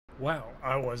Wow,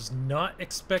 I was not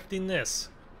expecting this.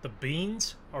 The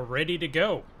beans are ready to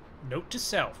go. Note to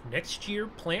self, next year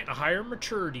plant a higher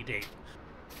maturity date.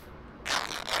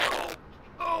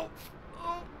 Oh,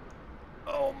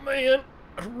 oh man,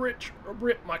 I ripped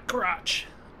my crotch.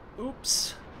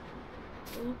 Oops,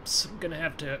 I'm gonna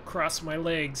have to cross my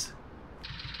legs.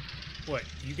 What,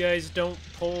 you guys don't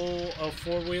pull a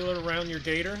four-wheeler around your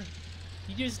gator?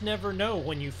 You just never know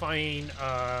when you find,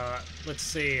 let's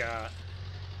say,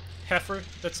 heifer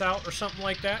that's out or something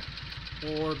like that.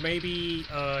 Or maybe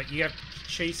you have to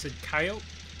chase a coyote.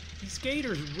 These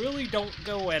gators really don't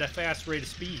go at a fast rate of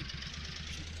speed.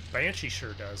 Banshee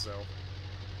sure does, though.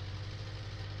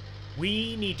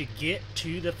 We need to get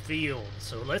to the field,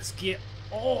 so let's get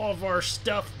all of our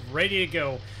stuff ready to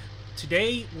go.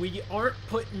 Today, we aren't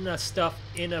putting the stuff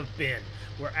in a bin.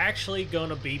 We're actually going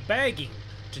to be bagging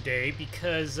today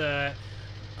because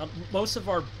most of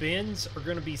our bins are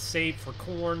going to be saved for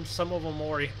corn. Some of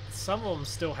them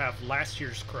still have last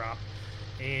year's crop,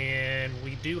 and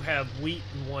we do have wheat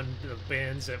in one of the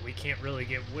bins that we can't really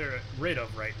get rid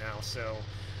of right now. So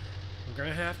we're going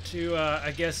to have to,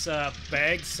 I guess,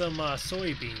 bag some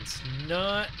soybeans.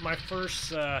 Not my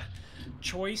first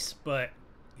choice, but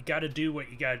you got to do what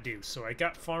you got to do. So I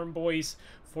got Farm Boy's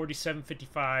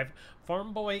 4755.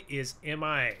 Farm Boy is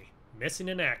MIA, missing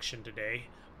in action today.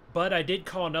 But I did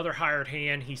call another hired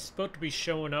hand. He's supposed to be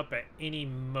showing up at any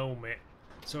moment.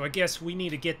 So I guess we need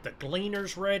to get the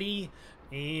gleaners ready.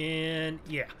 And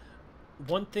yeah,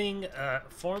 one thing,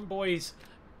 Farm Boy's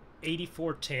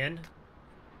 8410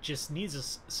 just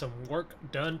needs some work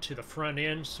done to the front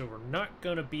end. So we're not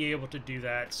going to be able to do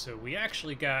that. So we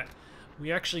actually got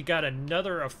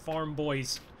another of Farm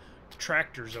Boy's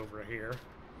tractors over here.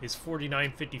 His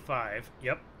 4955.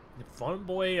 Yep, the Farm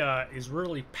Boy is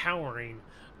really powering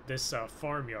this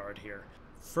farmyard here.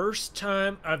 First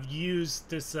time I've used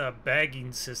this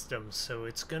bagging system, so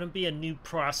it's gonna be a new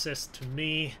process to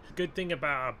me. Good thing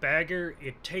about a bagger,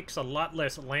 it takes a lot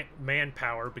less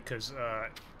manpower because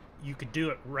you could do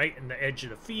it right in the edge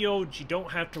of the field. You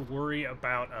don't have to worry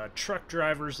about truck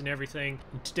drivers and everything.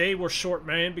 And today we're short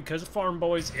man because of Farm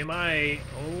Boy's MIA.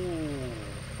 Oh,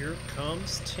 here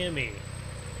comes Timmy.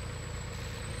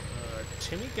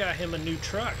 Timmy got him a new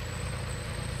truck.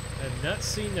 I've not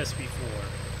seen this before.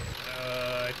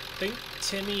 I think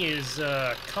Timmy is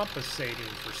compensating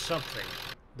for something.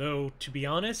 Though, to be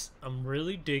honest, I'm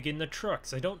really digging the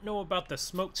trucks. I don't know about the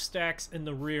smokestacks in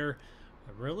the rear.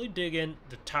 I'm really digging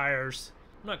the tires.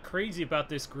 I'm not crazy about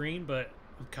this green, but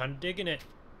I'm kind of digging it.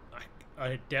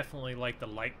 I definitely like the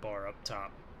light bar up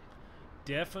top.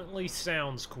 Definitely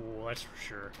sounds cool, that's for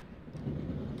sure.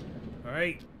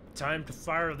 Alright, time to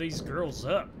fire these girls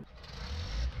up.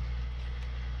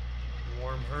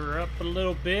 Warm her up a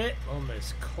little bit on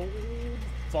this cold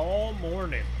fall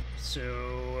morning. So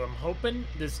I'm hoping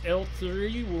this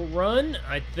L3 will run.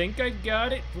 I think I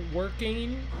got it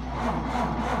working.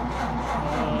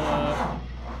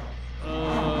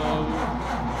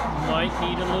 Might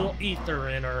need a little ether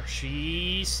in her.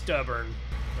 She's stubborn.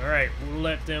 Alright, we'll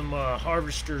let them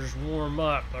harvesters warm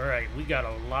up. Alright, we got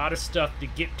a lot of stuff to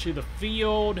get to the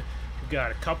field. We got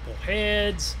a couple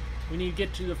heads we need to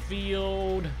get to the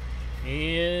field.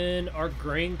 And our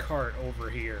grain cart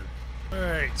over here.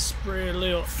 Alright, spray a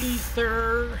little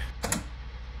ether.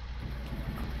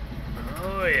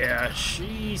 Oh yeah,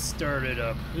 she started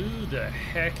up. Who the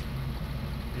heck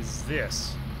is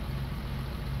this?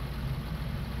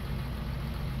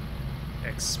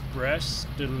 Express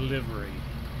delivery.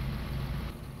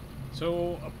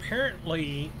 So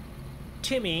apparently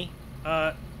Timmy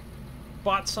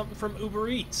bought something from Uber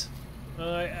Eats.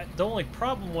 The only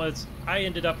problem was I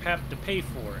ended up having to pay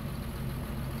for it.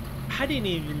 I didn't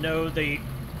even know they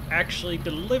actually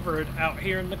delivered out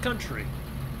here in the country.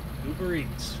 Uber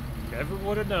Eats. Never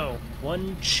would have known.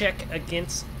 One check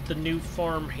against the new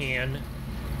Farmhand.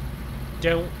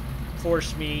 Don't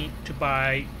force me to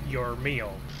buy your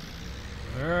meal.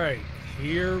 Alright,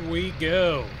 here we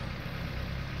go.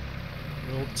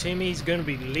 Little Timmy's gonna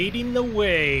be leading the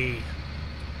way.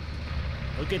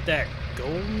 Look at that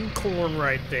golden corn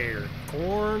right there.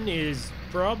 Corn is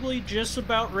probably just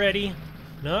about ready.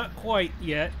 Not quite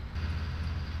yet.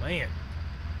 Man,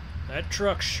 that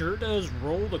truck sure does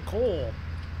roll the coal.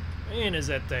 Man, is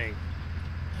that thing.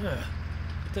 Good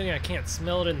thing I can't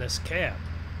smell it in this cab.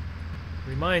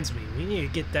 Reminds me, we need to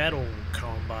get that old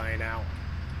combine out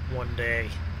one day.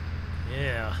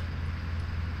 Yeah.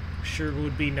 Sure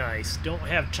would be nice. Don't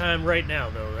have time right now,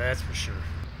 though, that's for sure.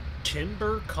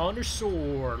 Timber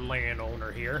connoisseur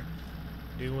landowner here.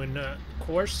 Doing, of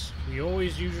course, we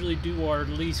always usually do our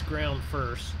lease ground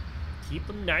first. Keep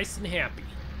them nice and happy.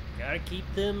 Gotta keep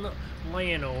them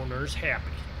landowners happy.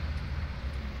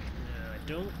 Now, I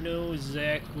don't know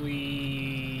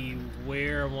exactly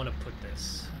where I want to put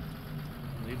this.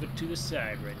 Leave it to the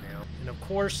side right now. And of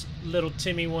course, little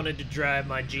Timmy wanted to drive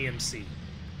my GMC.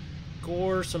 Of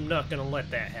course, I'm not gonna let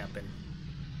that happen.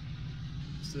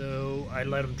 So I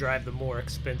let him drive the more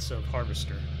expensive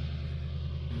harvester.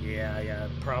 Yeah,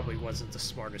 probably wasn't the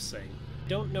smartest thing.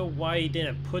 Don't know why he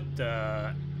didn't put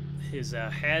his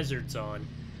hazards on.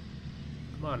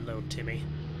 Come on, little Timmy.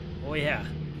 Oh yeah,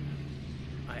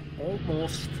 I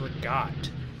almost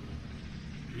forgot.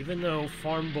 Even though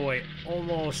Farm Boy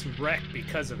almost wrecked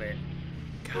because of it.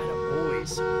 God, I'm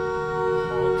always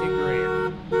honking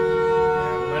grand.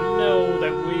 Yeah, let him know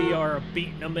that we are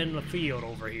beating him in the field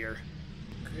over here.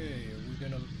 Okay, are we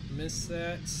gonna miss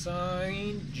that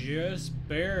sign? Just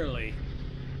barely.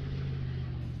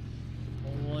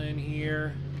 Pull in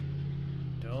here.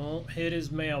 Don't hit his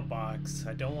mailbox.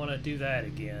 I don't want to do that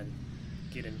again.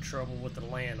 Get in trouble with the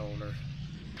landowner.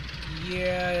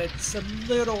 Yeah, it's a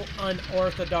little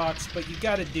unorthodox, but you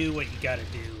gotta do what you gotta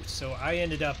do. So I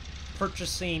ended up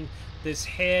purchasing this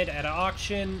head at an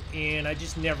auction, and I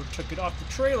just never took it off the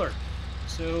trailer.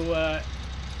 So,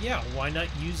 yeah, why not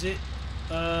use it?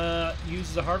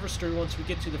 Use the harvester once we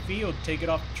get to the field, take it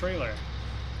off the trailer.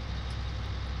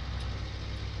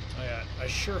 I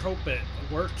sure hope it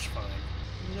works fine.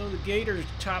 You know, the Gator's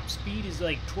top speed is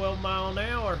like 12 miles an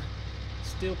hour.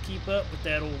 Still keep up with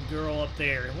that old girl up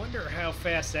there. I wonder how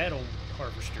fast that old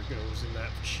harvester goes in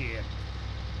that shed.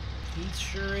 He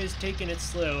sure is taking it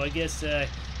slow. I guess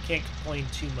can't complain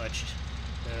too much,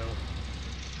 though.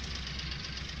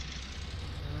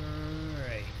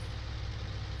 Alright.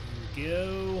 Here we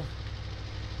go.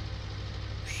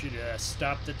 Should have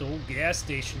stopped at the old gas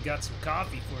station, got some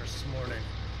coffee for us this morning.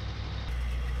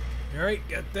 Alright,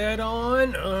 got that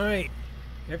on. Alright.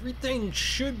 Everything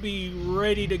should be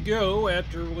ready to go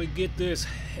after we get this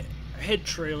head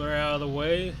trailer out of the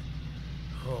way.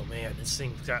 Oh man, this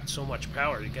thing's got so much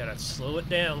power, you gotta slow it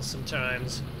down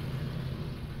sometimes.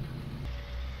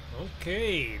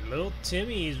 Okay, little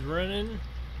Timmy's running.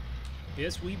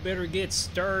 Guess we better get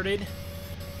started.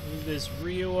 Move this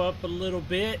reel up a little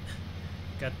bit.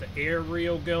 Got the air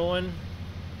reel going.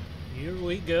 Here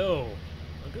we go.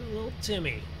 Look at little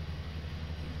Timmy.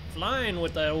 Flying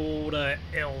with that old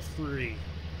L3.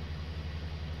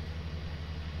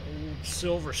 Old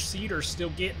silver cedar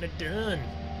still getting it done.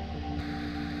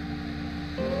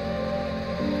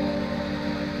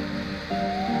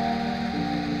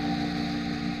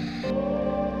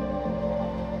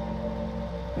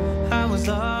 I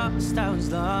was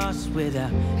lost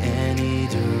without any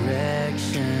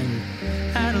direction.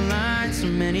 Had a line so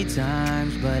many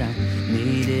times, but I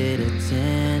needed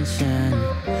attention.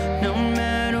 No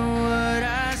matter what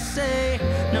I say,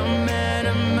 no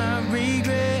matter my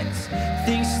regrets,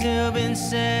 things still been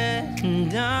said and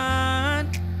done.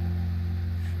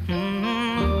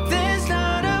 There's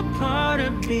not a part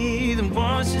of me that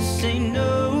wants to say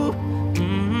no,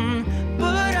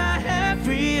 but I have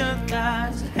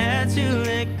realized I had to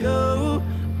let go.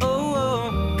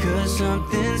 Oh, 'cause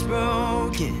something's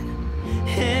broken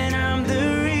and I'm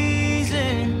the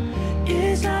reason.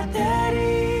 It's not that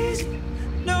easy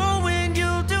knowing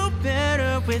you'll do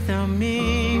better without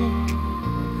me,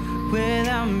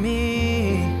 without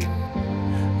me,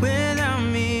 without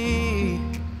me.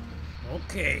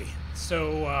 Okay,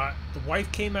 so the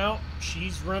wife came out.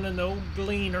 She's running the old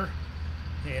gleaner,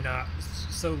 and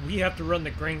so we have to run the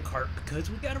grain cart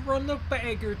because we got to run the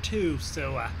bagger too.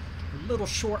 So a little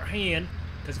shorthand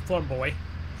because of farm boy.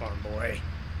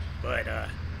 But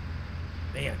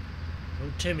man,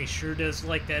 old Timmy sure does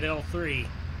like that L3,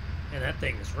 and that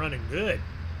thing is running good.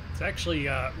 It's actually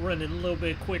running a little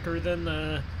bit quicker than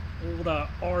the old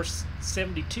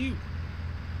R72.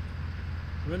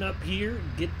 Run up here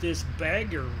and get this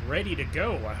bagger ready to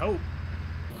go, I hope.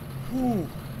 Whew,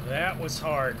 that was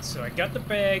hard. So I got the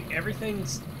bag,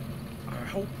 everything's, I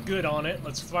hope, good on it.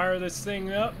 Let's fire this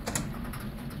thing up.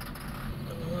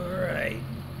 Alright.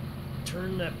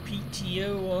 Turn that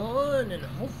PTO on, and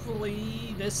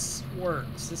hopefully this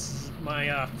works. This is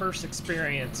my first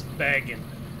experience bagging,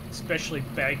 especially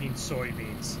bagging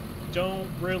soybeans. Don't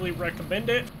really recommend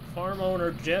it. Farm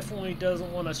owner definitely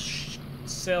doesn't want to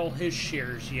sell his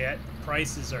shares yet.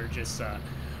 Prices are just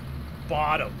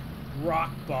bottom,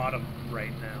 rock bottom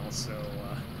right now. So,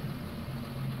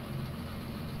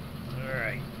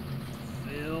 alright,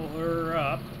 fill her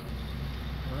up.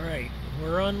 Alright,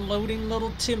 we're unloading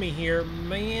little Timmy here.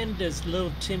 Man, does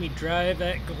little Timmy drive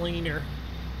that gleaner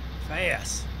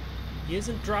fast. He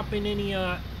isn't dropping any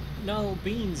no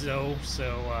beans though,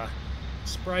 so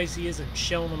Surprised he isn't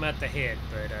shelling them at the head,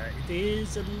 but it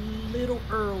is a little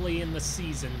early in the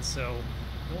season, so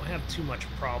I won't have too much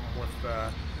problem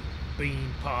with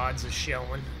bean pods of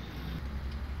shelling.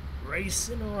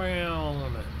 Racing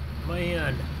around.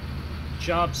 Man,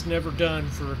 job's never done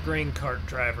for a grain cart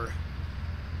driver.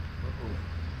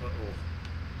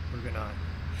 We're gonna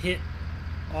hit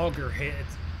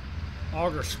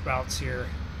auger spouts here.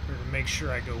 We're gonna make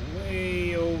sure I go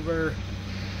way over.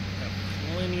 Got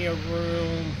plenty of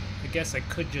room. I guess I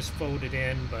could just fold it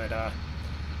in, but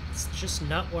it's just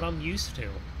not what I'm used to.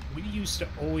 We used to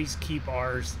always keep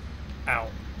ours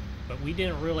out, but we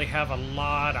didn't really have a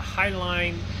lot of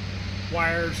highline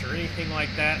wires or anything like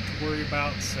that to worry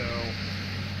about, so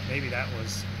maybe that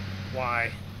was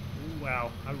why. Ooh,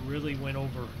 wow, I really went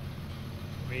over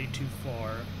way too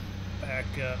far. Back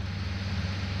up.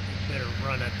 Better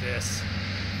run at this.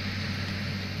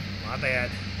 My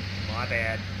bad. My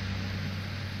bad.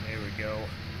 There we go.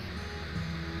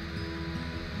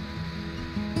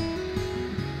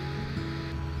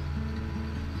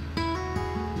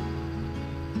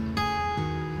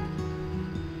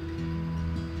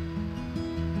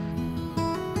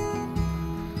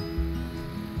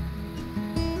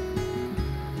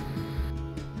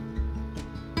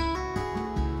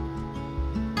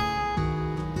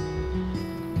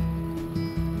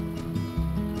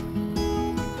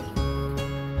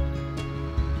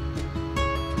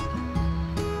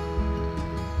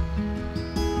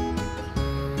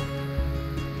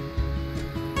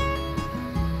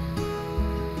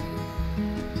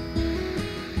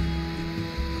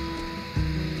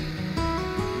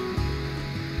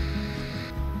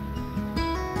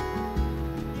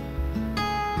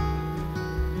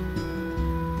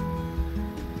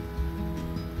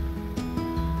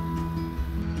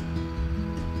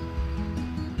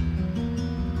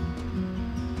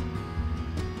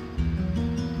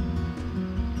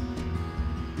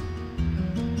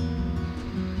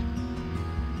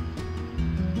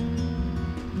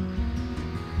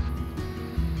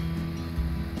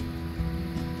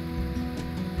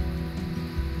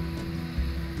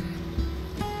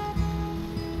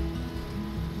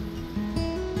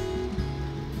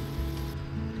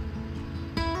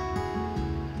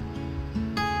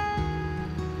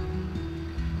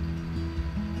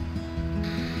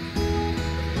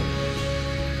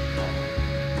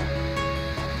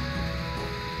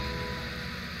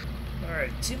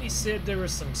 Timmy said there were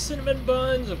some cinnamon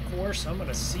buns. Of course, I'm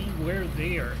gonna see where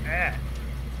they are at.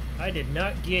 I did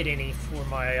not get any for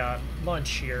my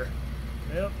lunch here.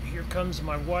 Well, here comes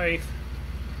my wife.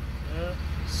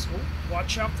 So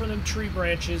watch out for them tree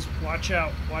branches. Watch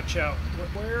out, watch out.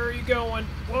 Where are you going?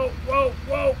 Whoa, whoa,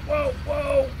 whoa, whoa,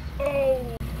 whoa!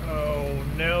 Oh! Oh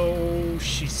no,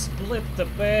 she split the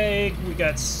bag. We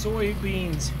got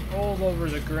soybeans all over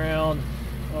the ground.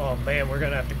 Oh man, we're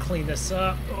gonna have to clean this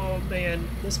up. Oh man,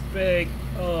 this bag,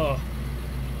 oh,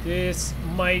 this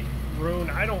might ruin.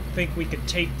 I don't think we could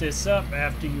take this up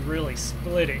after you really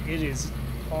split it. It is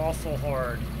awful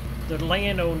hard. The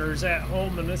landowner's at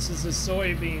home and this is the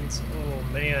soybeans. Oh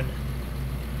man,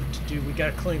 what to do? We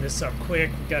gotta clean this up quick.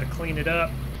 We gotta clean it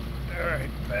up. All right,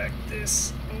 back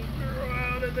this old girl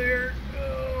out of there.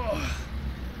 Oh.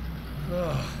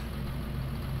 Oh.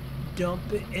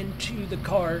 Dump it into the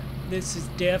cart. This is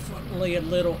definitely a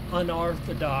little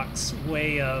unorthodox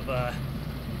way of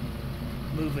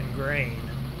moving grain.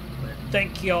 But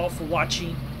thank you all for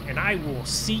watching, and I will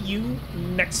see you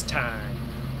next time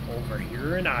over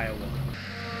here in Iowa.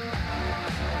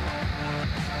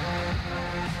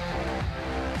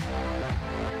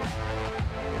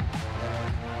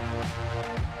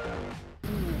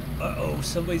 Uh-oh,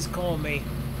 somebody's calling me.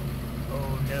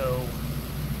 Oh no.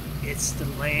 It's the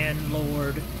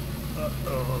landlord.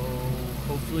 Uh-oh.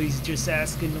 Hopefully he's just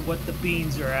asking what the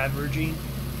beans are averaging.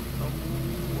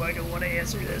 Oh, I don't want to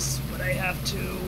answer this, but I have to.